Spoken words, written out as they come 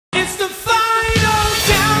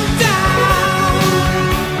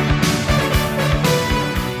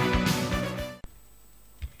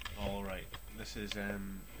this is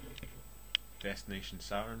Destination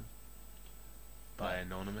Saturn by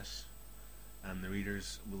Anonymous, and the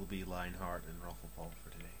readers will be Lionheart and Rufflepop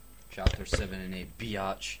for today. Chapter 7 and 8,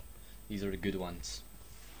 biatch. These are the good ones.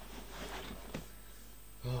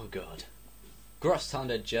 Oh god. Grust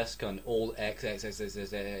handed Jessica an old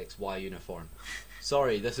XXXXXY uniform.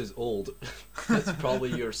 Sorry, this is old. It's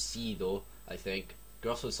probably your C though, I think.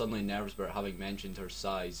 Grust was suddenly nervous about having mentioned her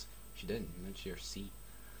size. She didn't, you mentioned your C.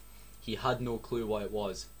 He had no clue what it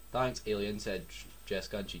was. Thanks, alien, said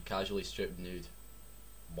Jessica, and she casually stripped nude.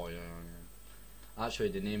 Actually,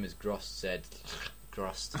 the name is Grust, said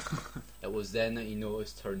Grust. It was then that he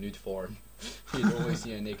noticed her nude form. He had only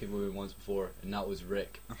seen a naked woman once before, and that was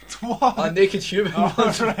Rick. What? A naked human.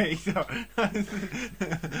 Oh, right.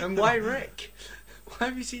 And why Rick? Why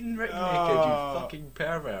have you seen Rick naked, you fucking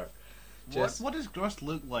pervert? What does Grust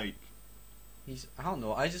look like? I don't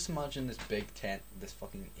know, I just imagine this big tent, this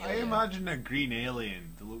fucking alien. I imagine a green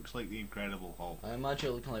alien that looks like the Incredible Hulk. I imagine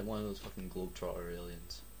it looking like one of those fucking Globetrotter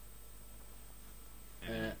aliens.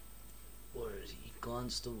 Where is he?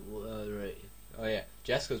 Glanced right. Oh yeah,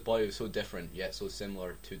 Jessica's body was so different, yet so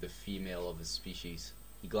similar to the female of his species.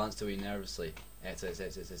 He glanced away nervously. Oh,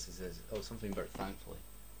 something about thankfully.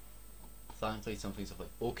 Thankfully, something.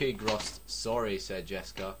 Okay, Grust. Sorry, said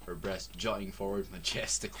Jessica, her breast jutting forward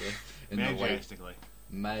majestically in the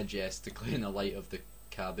light of the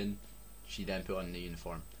cabin. She then put on the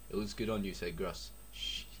uniform. It looks good on you, said Grust.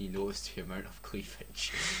 He noticed the amount of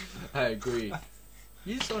cleavage. I agree.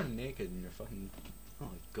 You just are naked and you're fucking. Oh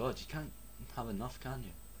my god, you can't have enough, can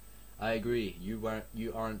you? I agree.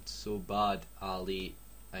 You aren't so bad, Ali.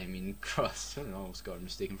 I mean, Grust. I don't know. I almost got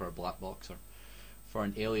mistaken for a black boxer. For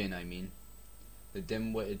an alien, I mean. The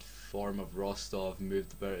dim-witted form of Rostov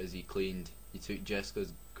moved about as he cleaned. He took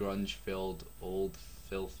Jessica's grunge-filled, old,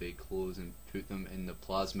 filthy clothes and put them in the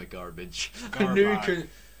plasma garbage. I knew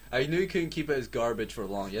he couldn't keep it as garbage for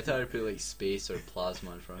long. You had to put like space or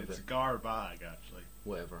plasma in front of it. It's garbage, actually.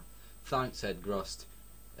 Whatever. Thanks, said Grust.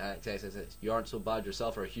 You aren't so bad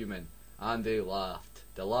yourself for a human. And they laughed.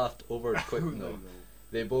 They laughed over quick. No,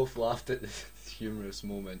 they both laughed at this humorous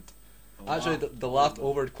moment. Actually, they laughed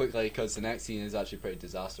over quickly because the next scene is actually pretty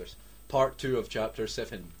disastrous. Part 2 of Chapter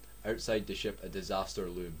 7. Outside the ship, a disaster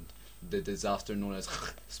loomed. The disaster known as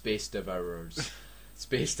Space Devourers.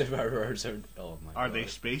 Space Devourers are... Oh my god. Are they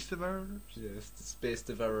Space Devourers? Yes, the Space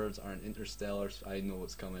Devourers are an interstellar... I know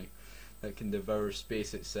what's coming. That can devour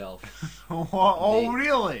space itself. Oh,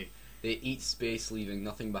 really? They eat space, leaving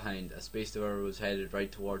nothing behind. A Space Devourer was headed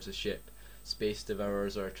right towards the ship. Space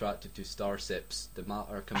Devourers are attracted to starships. The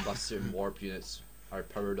matter combustion warp units are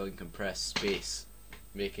powered on compressed space,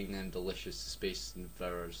 making them delicious Space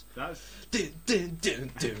Devourers. That's...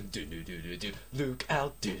 Look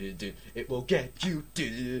out, it will get you,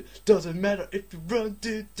 doesn't matter if you run,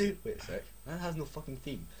 Wait a sec, that has no fucking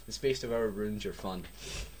theme. The Space Devourer ruins your fun.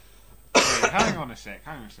 Hang on a sec.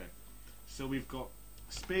 So we've got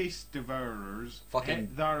Space Devourers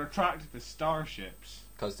that are attracted to starships.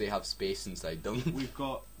 Because they have space inside them. We've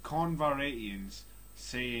got Convaratians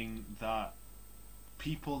saying that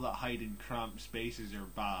people that hide in cramped spaces are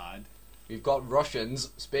bad. We've got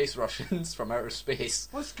Russians, space Russians from outer space.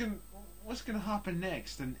 What's gonna happen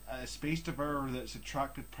next? A space devourer that's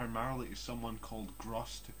attracted primarily to someone called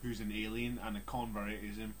Grust, who's an alien, and a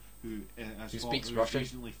Convaratian who speaks Russian,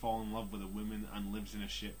 recently fallen in love with a woman and lives in a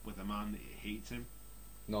ship with a man that hates him.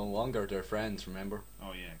 No longer, they're friends, remember?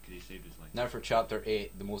 Oh yeah, because he saved his life. Now for Chapter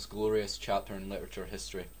 8, the most glorious chapter in literature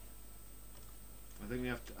history. I think we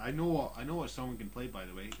have to... I know what song we can play, by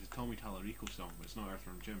the way. It's a Tommy Tallarico song, but it's not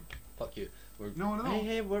Earthworm Jim. Fuck you. No.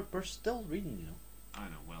 Hey, we're still reading, you know. I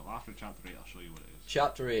know, well, after Chapter 8 I'll show you what it is.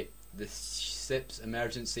 Chapter 8, the ship's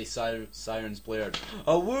emergency sirens blared.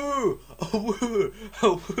 Awoo! Awoo!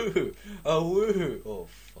 Awoo! Awoo! Oh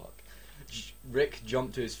fuck. Rick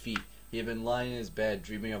jumped to his feet. He had been lying in his bed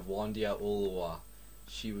dreaming of Wandia Olowa.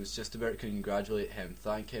 She was just about to congratulate him,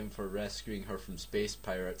 thank him for rescuing her from space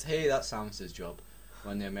pirates. Hey, that's Samus's job.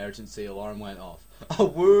 When the emergency alarm went off.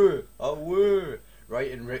 Awoo! Awoo!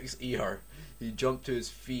 Right in Rick's ear. He jumped to his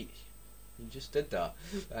feet. He just did that.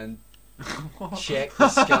 And checked the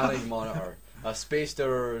scanning monitor. A space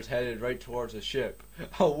devourer was headed right towards the ship.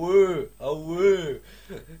 Awoo! Awoo!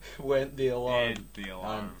 Went the alarm.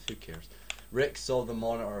 And who cares? Rick saw the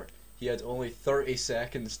monitor. He had only 30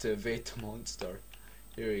 seconds to evade the monster.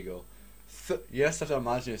 Here we go. You have to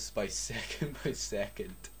imagine this by second.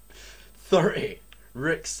 30.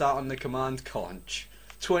 Rick sat on the command conch.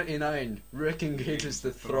 29. Rick engages the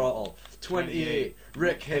throttle. 28.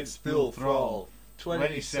 Rick hits full throttle.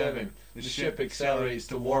 27. The ship accelerates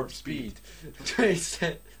to warp speed.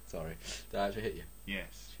 26. Sorry. Did I actually hit you?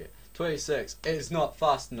 Yes. Shit. 26. It is not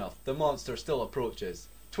fast enough. The monster still approaches.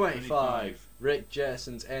 25. Rick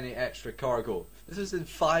jettisons any extra cargo. This is in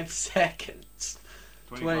 5 seconds.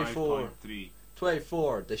 24.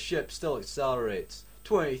 24. The ship still accelerates.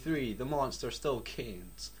 23. The monster still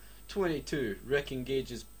gains. 22. Rick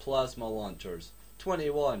engages plasma launchers.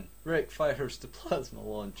 21. Rick fires the plasma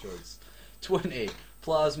launchers. 20.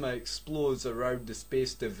 Plasma explodes around the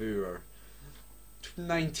space devourer.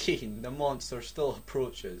 19. The monster still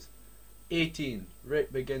approaches. 18.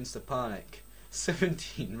 Rick begins to panic.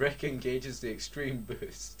 17. Rick engages the extreme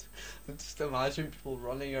boost. Just imagine people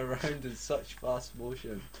running around in such fast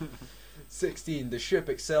motion. 16. The ship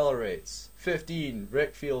accelerates. 15.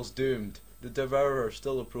 Rick feels doomed. The devourer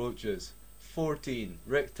still approaches. 14.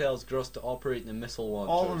 Rick tells Gruss to operate the missile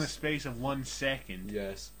launchers. All in the space of 1 second.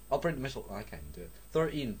 Yes. Operate the missile... I can't do it.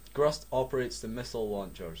 13. Gruss operates the missile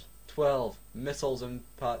launchers. 12. Missiles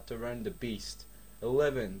impact around the beast.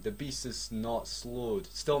 11. The beast is not slowed.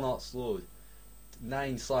 Still not slowed.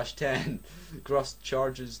 9/10. Gruss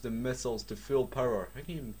charges the missiles to full power. How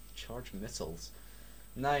can you even charge missiles?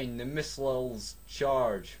 9. The missiles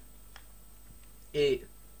charge. 8.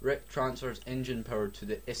 Rick transfers engine power to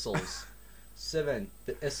the Issels. 7.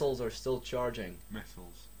 The Issels are still charging.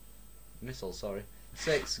 Missiles, sorry.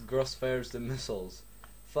 6. Gruss fires the missiles.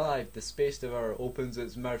 5. The space devourer opens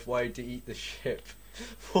its mouth wide to eat the ship.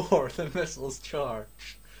 4. The missiles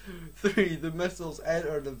charge. 3. The missiles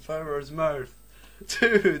enter the devourer's mouth.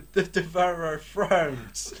 2. The devourer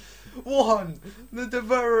frowns. 1. The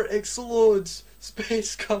devourer explodes.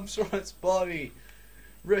 Space comes from its body.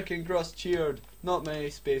 Rick and Gruss cheered. Not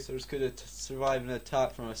many spacers could have survived an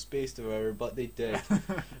attack from a space devourer, but they did.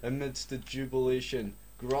 Amidst the jubilation,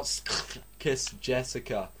 Gruss kissed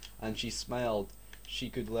Jessica, and she smiled. She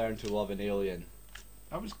could learn to love an alien.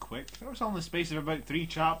 That was quick. That was all in the space of about 3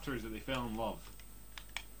 chapters that they fell in love.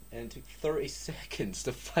 And it took 30 seconds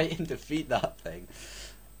to fight and defeat that thing.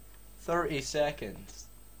 30 seconds.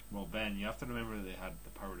 Well, Ben, you have to remember that they had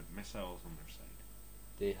the power of missiles on their side.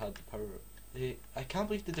 They had the power... I can't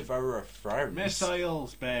believe the devourer frowns.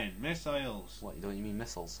 Missiles, Ben. Missiles. What, don't you mean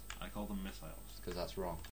missiles? I call them missiles. Because that's wrong.